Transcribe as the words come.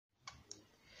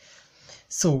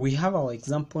So we have our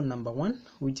example number 1,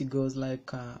 which goes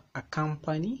like a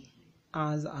company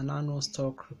has an annual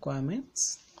stock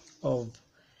requirements of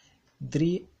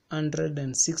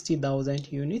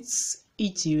 360,000 units.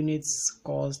 Each unit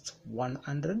cost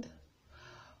 100.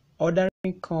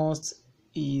 Ordering cost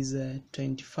is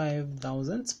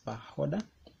 25,000 per order,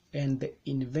 and the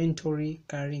inventory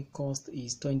carrying cost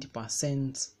is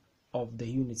 20% of the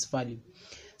unit's value.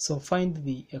 So find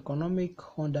the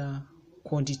economic order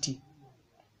quantity.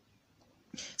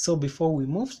 So before we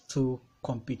move to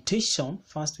computation,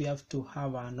 first we have to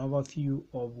have an overview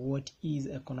of what is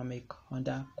economic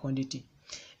order quantity.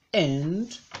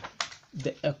 And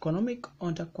the economic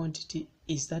order quantity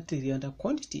is that the order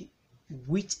quantity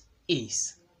which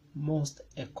is most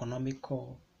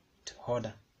economical to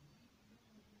order.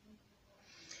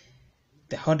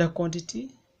 The order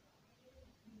quantity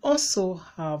also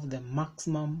have the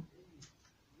maximum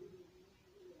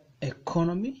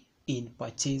economy in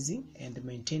purchasing and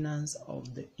maintenance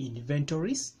of the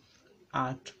inventories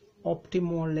at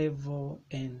optimal level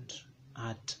and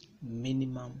at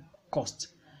minimum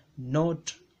cost,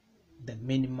 not the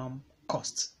minimum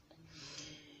cost.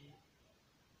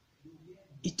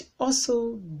 It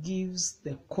also gives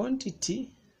the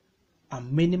quantity a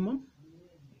minimum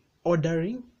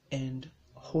ordering and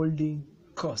holding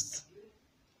costs.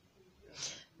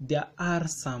 There are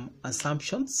some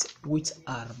assumptions which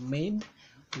are made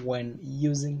when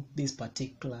using this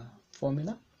particular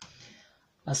formula.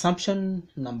 Assumption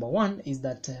number 1 is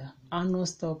that annual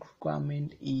stock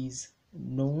requirement is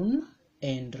known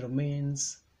and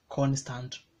remains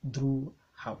constant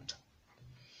throughout.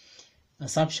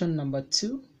 Assumption number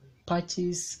 2,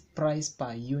 purchase price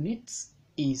per unit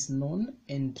is known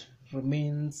and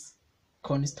remains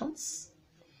constant.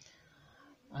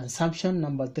 Assumption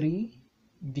number 3,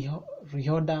 the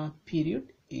reorder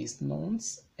period is known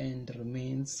and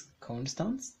remains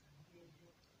constant.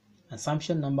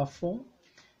 Assumption number 4,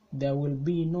 there will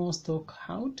be no stock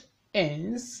out,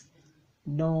 hence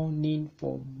no need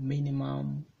for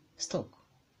minimum stock.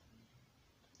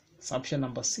 Assumption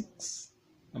number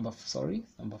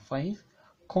 5,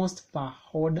 cost per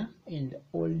order and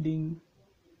holding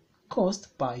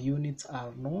cost per unit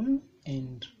are known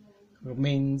and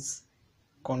remains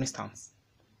constant.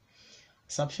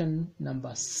 Assumption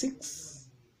number 6,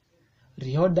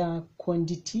 reorder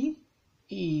quantity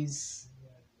is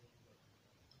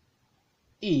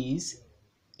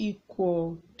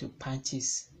equal to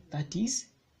purchase, that is,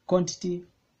 quantity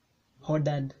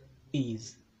ordered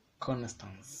is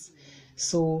constant.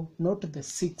 So note the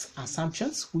 6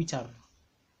 assumptions which are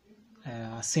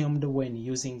assumed when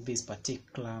using this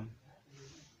particular,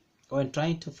 when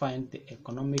trying to find the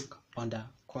economic order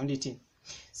quantity.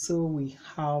 So we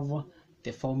have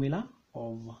the formula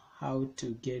of how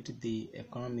to get the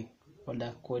economic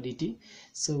order quantity.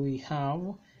 So we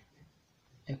have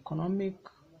economic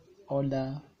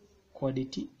order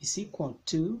quantity is equal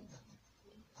to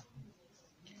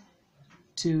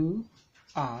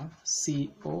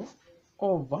RCO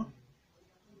over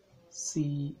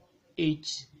CHC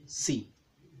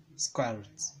square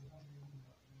root.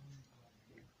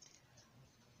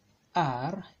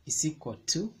 R is equal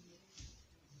to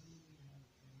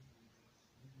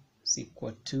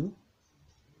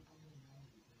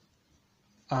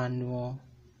annual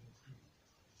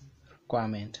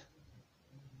requirement.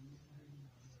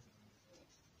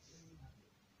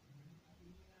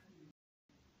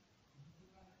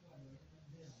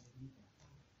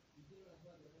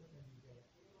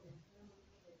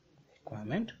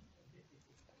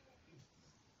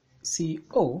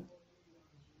 CO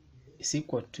is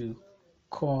equal to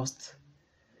cost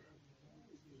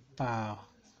per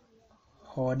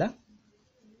order.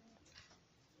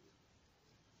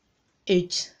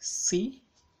 HC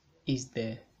is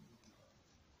the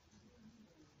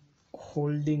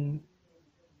holding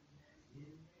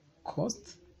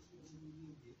cost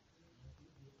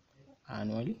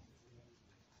annually.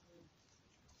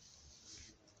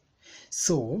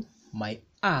 So my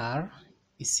R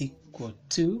is equal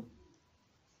to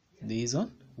this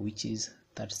one, which is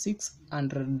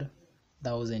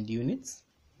 3,600,000 units.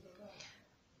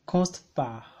 Cost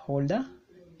per order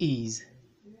is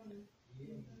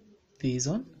this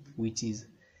one, which is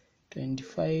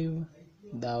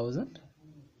 25,000,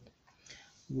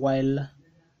 while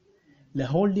the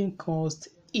holding cost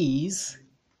is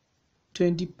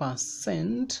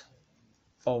 20%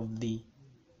 of the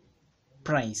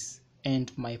price,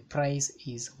 and my price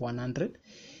is 100,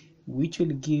 which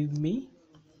will give me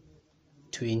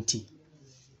 20.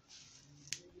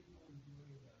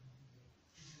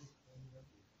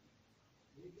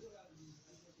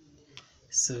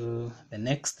 So So the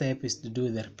next step is to do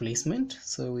the replacement.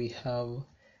 So we have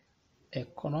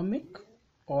economic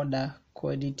order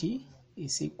quantity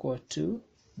is equal to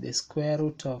the square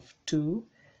root of 2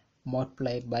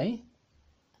 multiplied by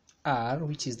R,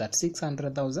 which is that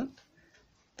 600,000,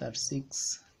 that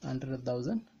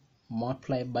 600,000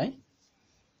 multiplied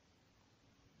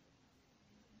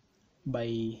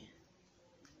by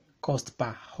cost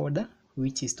per order,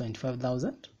 which is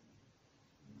 25,000,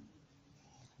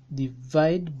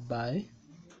 divide by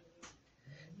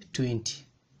 20.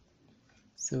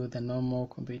 So the normal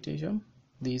computation,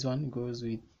 this one goes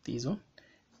with this one,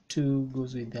 2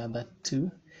 goes with the other 2,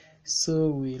 so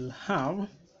we'll have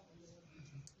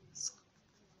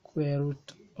square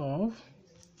root of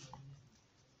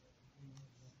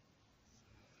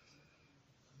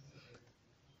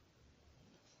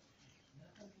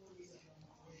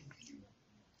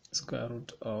square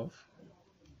root of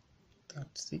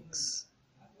 36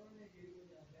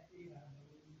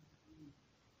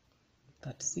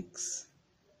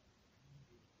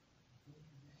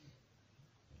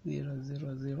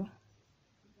 000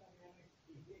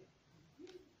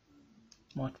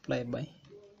 multiplied by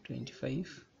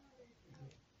 25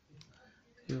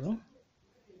 0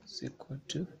 is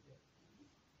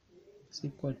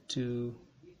equal to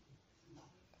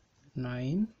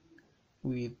 9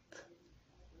 with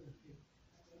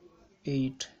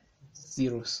 8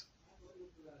 zeros.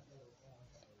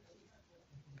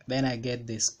 Then I get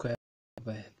the square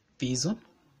of this one,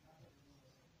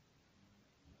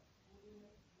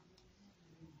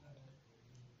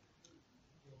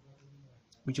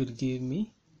 which will give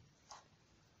me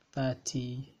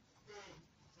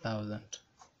 30,000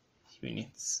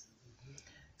 units.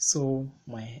 So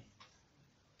my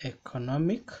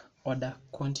economic order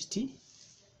quantity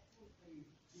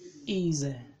is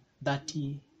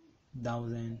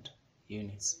 30,000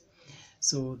 units.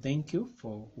 So thank you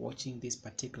for watching this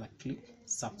particular clip.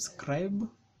 Subscribe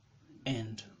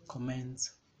and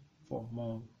comment for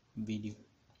more video.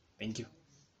 Thank you.